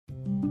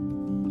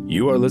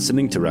You are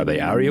listening to Rabbi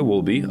Aryeh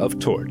Wolbe of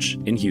Torch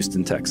in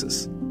Houston,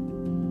 Texas.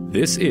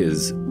 This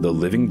is the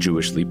Living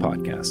Jewishly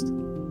podcast.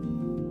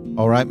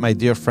 All right, my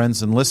dear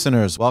friends and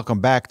listeners, welcome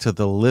back to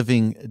the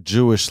Living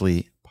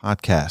Jewishly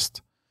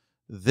podcast.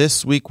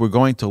 This week we're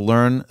going to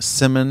learn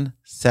Siman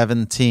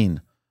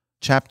 17,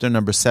 chapter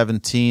number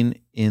 17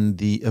 in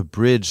the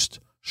abridged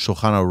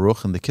Shulchan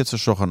Aruch, in the Kitzur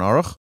Shulchan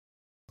Aruch,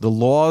 the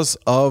laws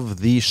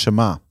of the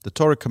Shema. The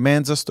Torah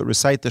commands us to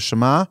recite the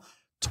Shema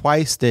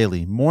twice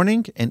daily,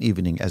 morning and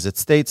evening, as it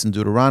states in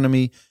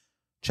Deuteronomy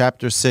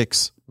chapter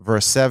 6,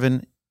 verse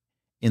 7,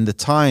 in the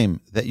time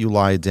that you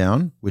lie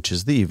down, which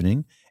is the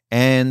evening,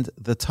 and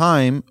the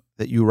time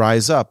that you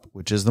rise up,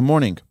 which is the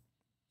morning.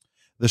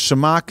 The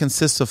Shema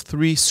consists of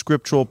 3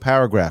 scriptural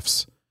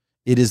paragraphs.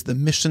 It is the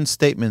mission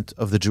statement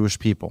of the Jewish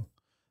people.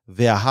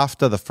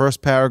 Ve'ahavta, the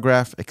first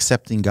paragraph,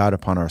 accepting God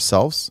upon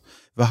ourselves.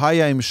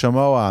 V'hayim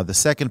shamoa, the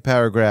second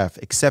paragraph,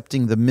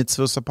 accepting the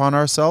mitzvahs upon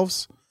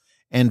ourselves.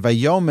 And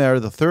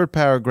Vayomer, the third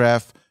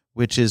paragraph,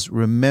 which is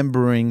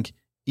remembering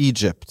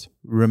Egypt,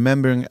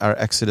 remembering our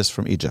exodus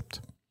from Egypt.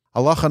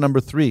 Halacha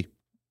number 3.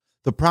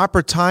 The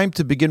proper time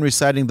to begin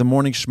reciting the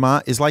morning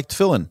Shema is like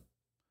tefillin,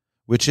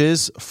 which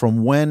is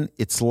from when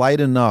it's light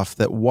enough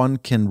that one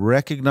can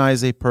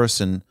recognize a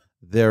person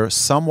they're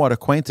somewhat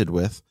acquainted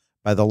with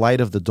by the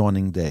light of the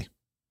dawning day.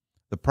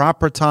 The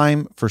proper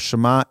time for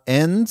Shema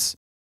ends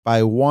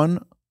by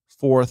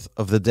 1/4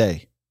 of the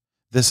day.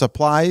 This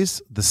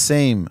applies the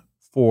same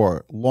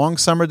for long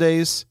summer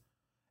days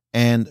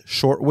and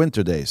short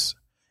winter days.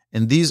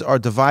 And these are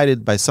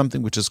divided by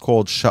something which is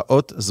called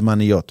sha'ot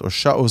zmaniyot, or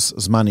sha'os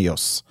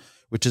zmaniyos,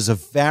 which is a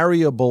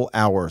variable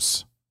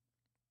hours.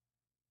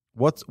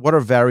 What are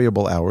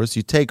variable hours?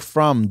 You take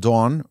from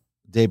dawn,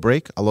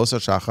 daybreak, alos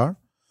hashachar,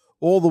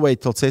 all the way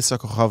till tzeitzah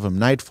kochavim,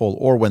 nightfall,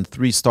 or when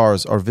 3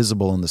 stars are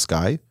visible in the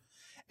sky,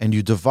 and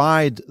you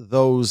divide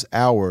those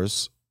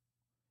hours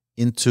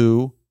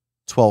into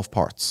 12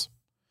 parts.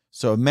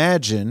 So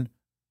imagine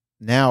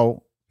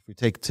now, if we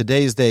take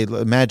today's day,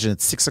 imagine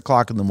it's 6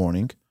 o'clock in the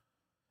morning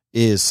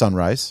is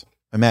sunrise,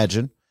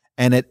 imagine,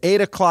 and at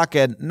 8 o'clock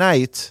at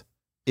night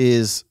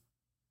is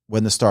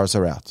when the stars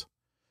are out.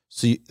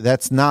 So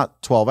that's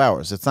not 12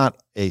 hours. It's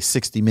not a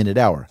 60-minute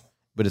hour,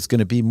 but it's going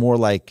to be more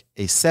like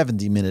a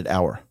 70-minute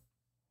hour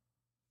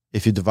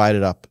if you divide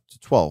it up to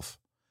 12.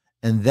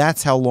 And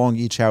that's how long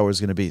each hour is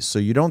going to be. So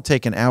you don't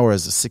take an hour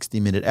as a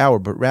 60-minute hour,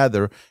 but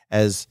rather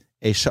as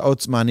a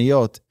sha'ot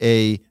zmaniyot,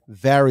 a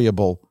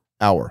variable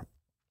hour.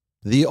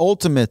 The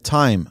ultimate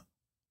time,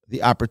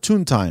 the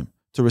opportune time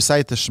to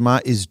recite the Shema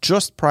is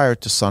just prior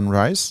to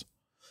sunrise,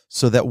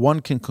 so that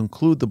one can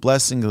conclude the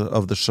blessing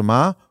of the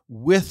Shema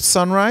with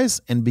sunrise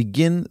and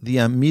begin the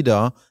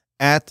Amidah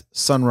at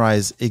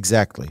sunrise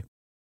exactly.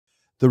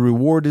 The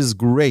reward is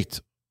great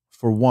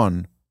for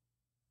one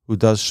who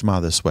does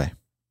Shema this way.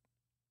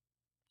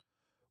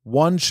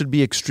 One should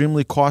be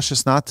extremely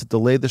cautious not to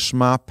delay the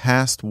Shema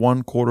past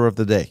 1/4 of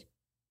the day.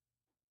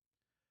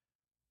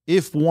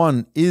 If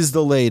one is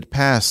delayed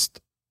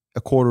past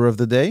 1/4 of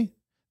the day,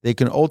 they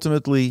can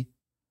ultimately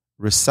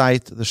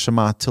recite the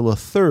Shema till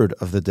 1/3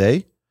 of the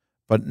day,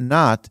 but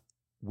not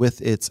with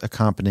its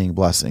accompanying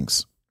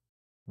blessings.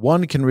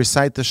 One can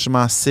recite the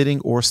Shema sitting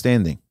or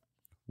standing.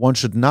 One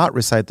should not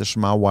recite the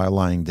Shema while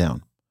lying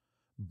down.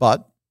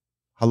 But,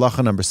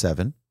 halacha number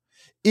 7,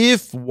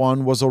 if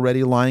one was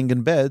already lying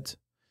in bed,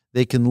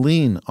 they can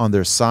lean on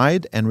their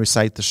side and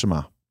recite the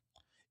Shema.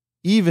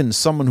 Even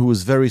someone who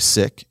is very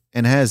sick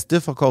and has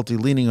difficulty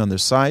leaning on their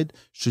side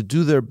should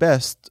do their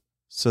best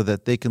so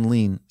that they can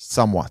lean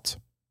somewhat.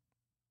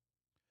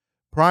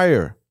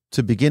 Prior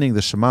to beginning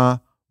the Shema,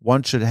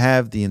 one should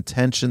have the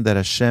intention that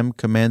Hashem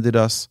commanded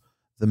us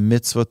the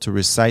mitzvah to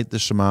recite the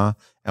Shema,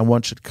 and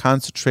one should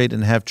concentrate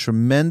and have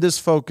tremendous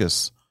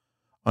focus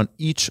on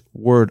each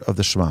word of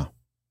the Shema.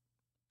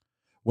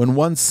 When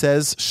one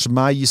says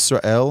Shema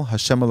Yisrael,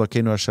 Hashem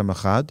Elokeinu Hashem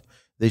Echad,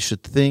 they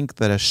should think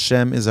that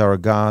Hashem is our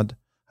God,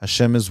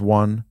 Hashem is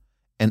one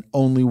and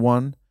only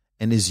one,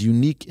 and is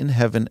unique in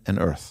heaven and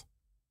earth.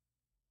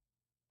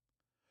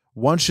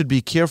 One should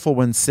be careful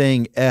when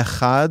saying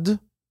Echad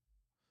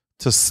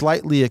to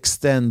slightly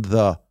extend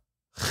the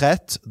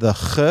chet, the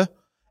ch,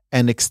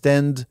 and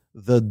extend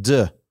the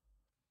d,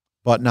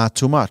 but not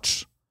too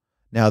much.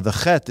 Now the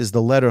chet is the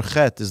letter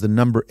chet, is the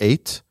number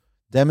 8,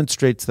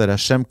 demonstrates that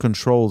Hashem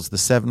controls the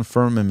 7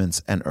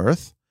 firmaments and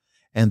earth,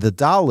 and the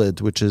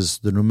dalid, which is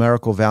the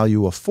numerical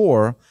value of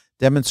 4,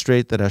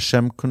 demonstrate that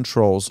Hashem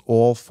controls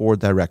all 4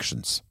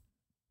 directions.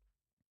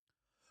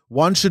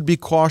 One should be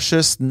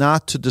cautious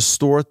not to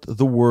distort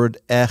the word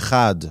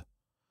echad.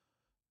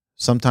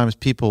 Sometimes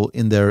people,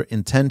 in their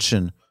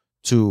intention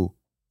to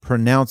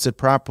pronounce it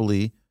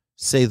properly,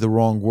 say the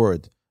wrong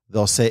word.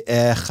 They'll say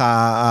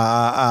echad,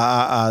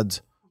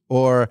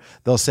 or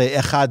they'll say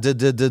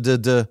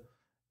echad.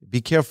 Be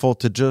careful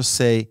to just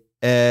say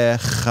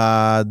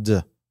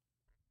echad.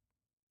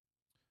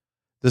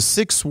 The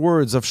 6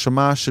 words of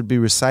Shema should be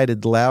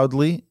recited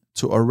loudly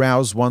to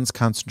arouse one's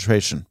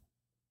concentration.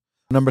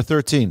 Number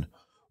 13,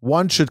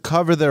 one should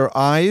cover their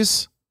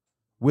eyes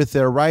with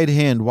their right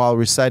hand while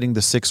reciting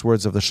the 6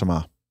 words of the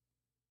Shema.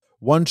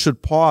 One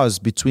should pause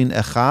between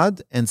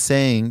Echad and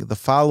saying the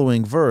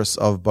following verse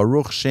of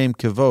Baruch Shem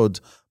Kevod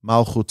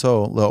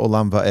Malchuto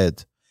Le'olam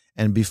Va'ed.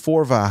 And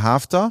before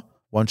Va'ahavta,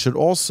 one should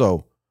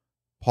also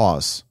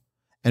pause.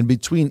 And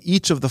between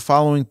each of the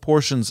following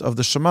portions of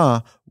the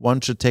Shema, one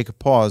should take a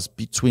pause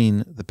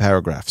between the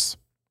paragraphs.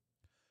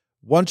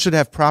 One should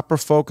have proper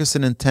focus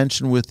and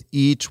intention with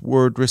each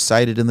word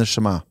recited in the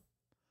Shema.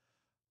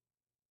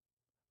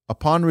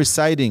 Upon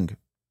reciting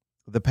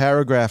the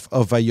paragraph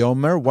of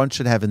Vayomer, one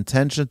should have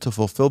intention to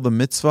fulfill the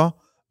mitzvah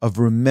of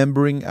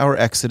remembering our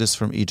exodus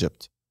from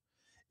Egypt.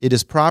 It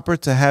is proper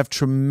to have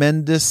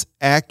tremendous,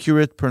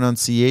 accurate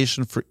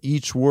pronunciation for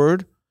each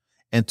word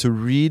and to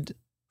read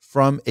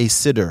from a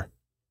siddur,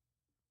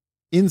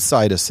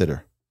 inside a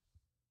siddur.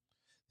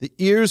 The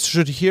ears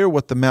should hear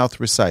what the mouth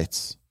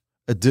recites.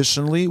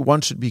 Additionally,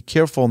 one should be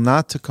careful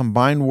not to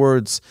combine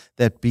words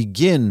that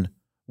begin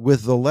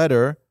with the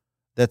letter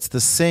that's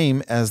the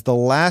same as the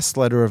last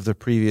letter of the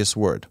previous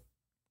word.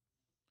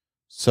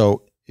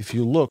 So, if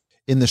you look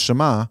in the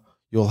Shema,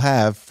 you'll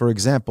have, for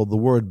example, the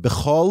word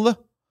Bechol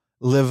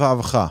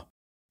Levavcha.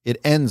 It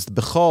ends,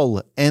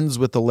 Bechol ends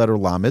with the letter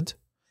Lamed,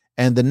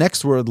 and the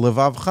next word,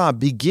 Levavcha,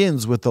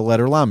 begins with the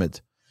letter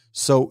Lamed.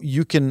 So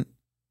you can,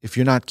 if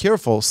you're not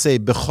careful, say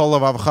Bechol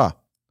Levavcha,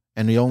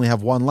 and you only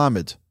have one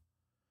Lamed.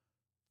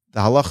 The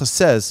halacha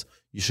says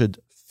you should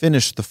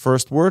finish the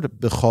first word,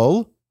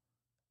 Bechol,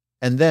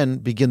 and then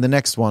begin the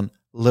next one,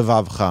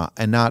 Levavcha,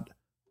 and not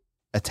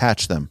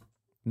attach them,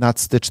 not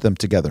stitch them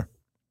together.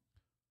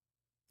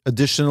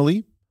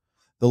 Additionally,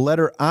 the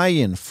letter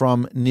Ayin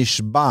from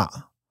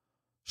Nishba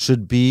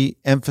should be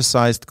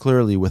emphasized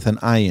clearly with an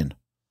Ayin,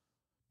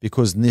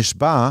 because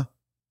Nishba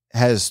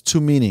has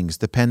 2 meanings,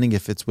 depending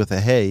if it's with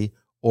a Hey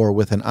or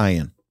with an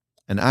Ayin.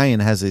 An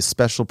Ayin has a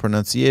special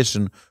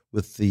pronunciation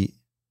with the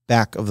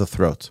back of the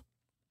throat.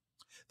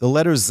 The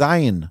letter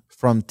Zayin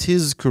from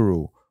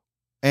Tizkuru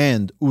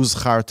and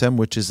Uzchartem,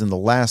 which is in the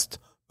last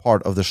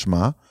part of the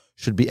Shema,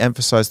 should be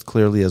emphasized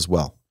clearly as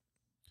well.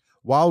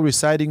 While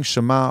reciting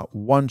Shema,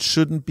 one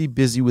shouldn't be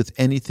busy with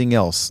anything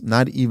else,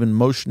 not even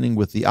motioning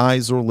with the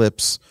eyes or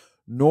lips,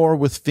 nor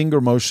with finger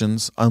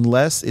motions,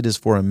 unless it is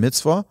for a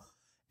mitzvah,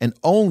 and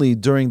only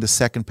during the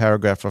second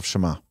paragraph of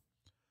Shema.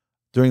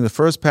 During the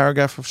first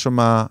paragraph of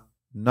Shema,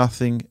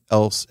 nothing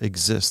else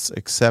exists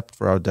except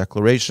for our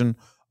declaration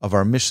of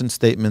our mission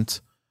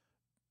statement,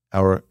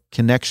 our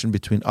connection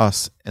between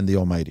us and the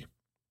Almighty.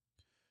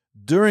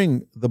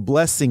 During the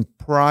blessing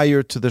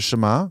prior to the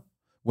Shema,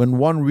 when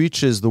one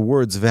reaches the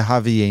words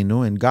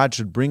Vehaviyenu, and God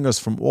should bring us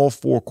from all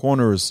 4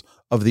 corners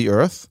of the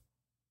earth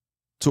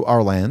to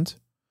our land,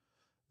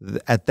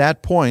 at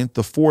that point,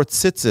 the 4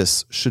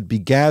 tzitzis should be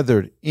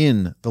gathered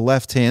in the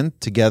left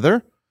hand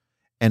together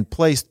and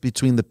placed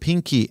between the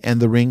pinky and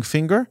the ring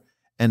finger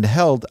and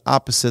held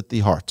opposite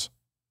the heart.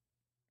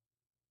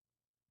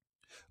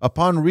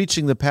 Upon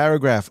reaching the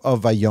paragraph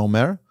of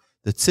Vayomer,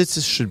 the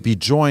tzitzis should be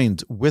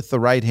joined with the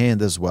right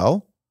hand as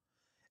well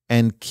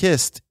and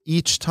kissed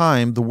each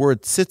time the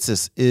word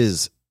tzitzis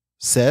is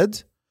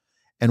said.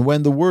 And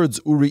when the words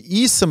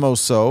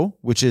Uri'isamoso,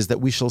 which is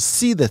that we shall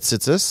see the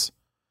tzitzis,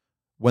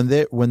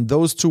 when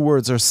those 2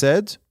 words are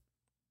said,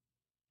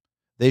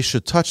 they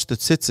should touch the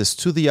tzitzis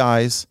to the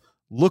eyes,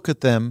 look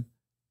at them,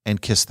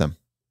 and kiss them.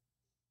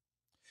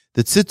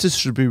 The tzitzis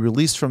should be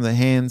released from the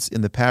hands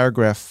in the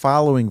paragraph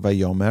following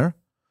Vayomer,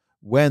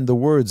 when the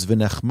words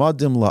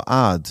V'nechmadim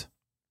la'ad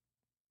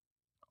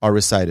are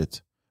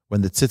recited,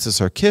 when the tzitzis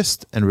are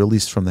kissed and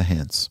released from the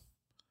hands.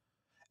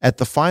 At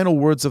the final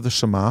words of the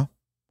Shema,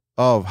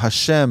 of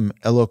Hashem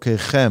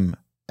Elokeichem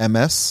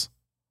Emes,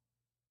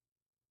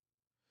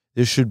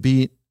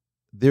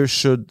 there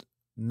should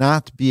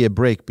not be a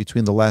break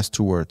between the last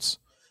 2 words.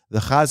 The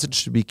Chazan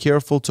should be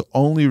careful to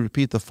only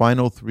repeat the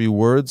final 3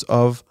 words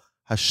of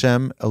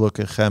Hashem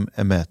Elokeichem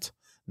Emet,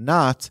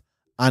 not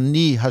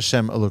Ani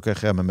Hashem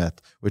Elokeichem Emet,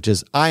 which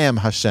is I am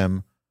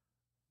Hashem,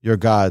 your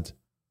God,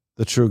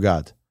 the true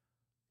God.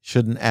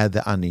 Shouldn't add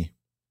the Ani.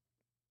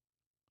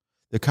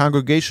 The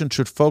congregation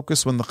should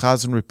focus when the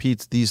Chazan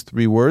repeats these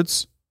 3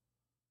 words,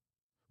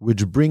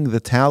 which bring the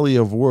tally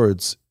of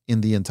words in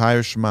the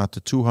entire Shema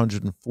to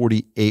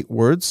 248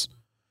 words,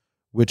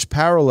 which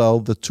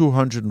parallel the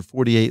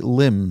 248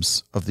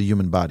 limbs of the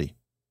human body.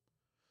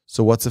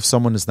 So what's if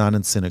someone is not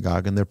in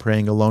synagogue and they're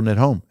praying alone at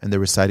home and they're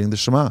reciting the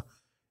Shema?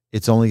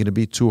 It's only going to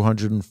be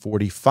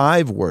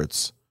 245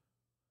 words.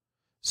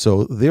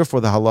 So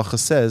therefore the halacha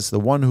says the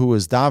one who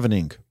is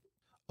davening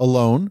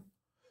alone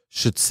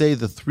should say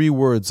the 3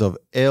 words of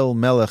El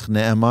Melech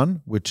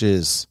Ne'eman, which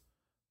is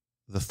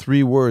the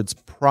 3 words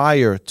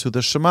prior to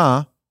the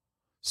Shema,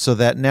 so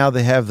that now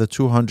they have the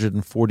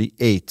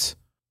 248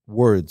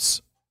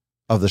 words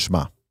of the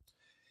Shema.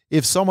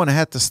 If someone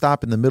had to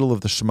stop in the middle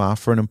of the Shema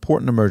for an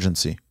important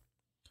emergency,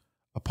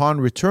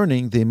 upon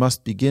returning, they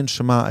must begin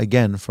Shema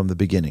again from the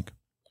beginning.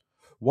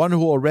 One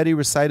who already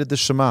recited the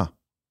Shema,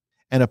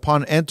 and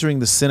upon entering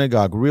the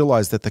synagogue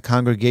realized that the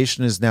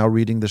congregation is now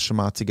reading the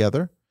Shema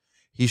together,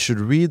 he should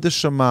read the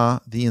Shema,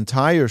 the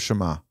entire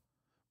Shema,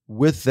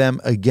 with them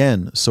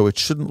again. So it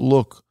shouldn't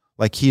look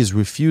like he is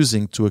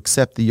refusing to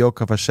accept the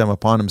yoke of Hashem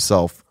upon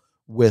himself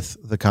with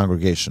the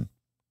congregation.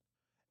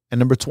 And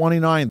number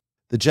 29,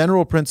 the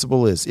general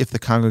principle is if the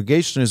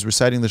congregation is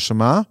reciting the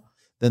Shema,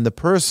 then the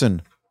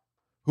person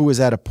who is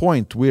at a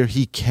point where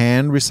he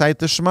can recite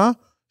the Shema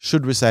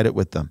should recite it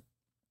with them.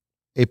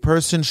 A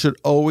person should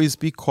always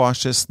be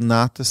cautious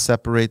not to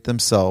separate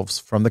themselves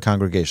from the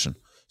congregation.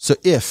 So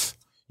if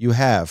you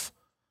have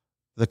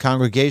the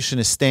congregation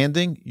is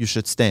standing, you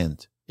should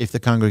stand. If the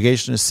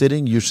congregation is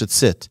sitting, you should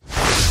sit.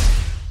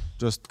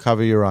 Just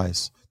cover your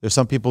eyes. There's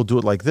some people do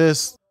it like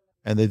this,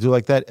 and they do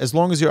like that. As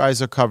long as your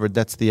eyes are covered,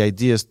 that's the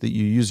idea, is that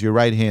you use your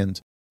right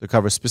hand to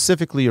cover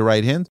specifically your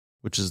right hand,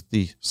 which is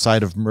the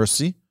side of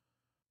mercy.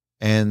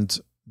 And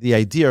the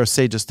idea, our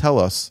sages tell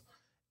us,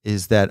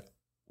 is that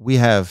we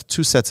have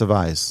two sets of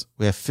eyes.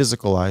 We have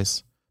physical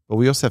eyes, but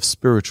we also have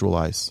spiritual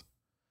eyes.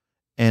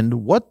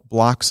 And what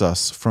blocks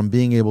us from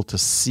being able to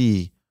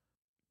see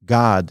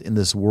God in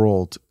this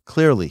world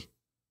clearly?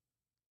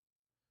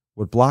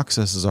 What blocks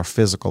us is our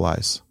physical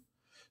eyes.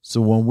 So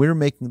when we're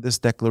making this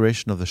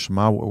declaration of the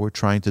Shema, what we're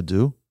trying to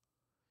do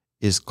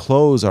is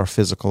close our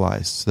physical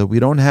eyes so that we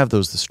don't have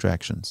those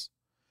distractions.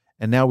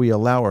 And now we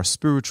allow our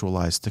spiritual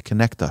eyes to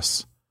connect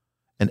us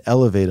and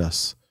elevate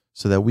us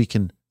so that we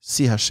can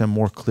see Hashem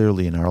more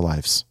clearly in our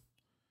lives.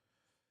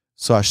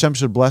 So Hashem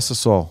should bless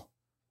us all.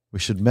 We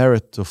should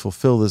merit to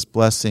fulfill this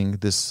blessing,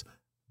 this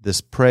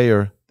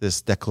prayer,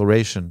 this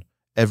declaration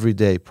every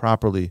day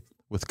properly,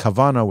 with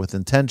kavanah, with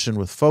intention,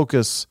 with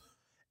focus,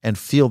 and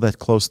feel that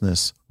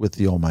closeness with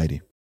the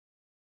Almighty.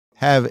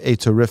 Have a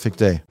terrific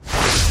day.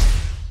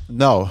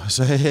 No,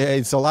 so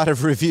it's a lot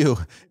of review.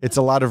 It's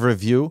a lot of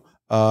review.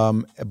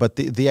 But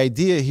the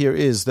idea here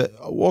is that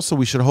also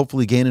we should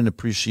hopefully gain an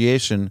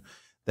appreciation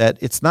that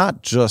it's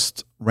not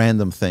just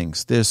random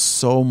things. There's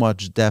so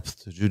much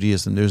depth to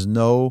Judaism. There's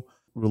no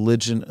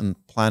religion on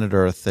planet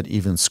Earth that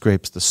even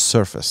scrapes the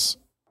surface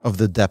of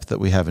the depth that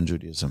we have in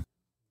Judaism.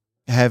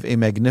 Have a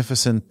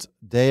magnificent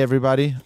day, everybody.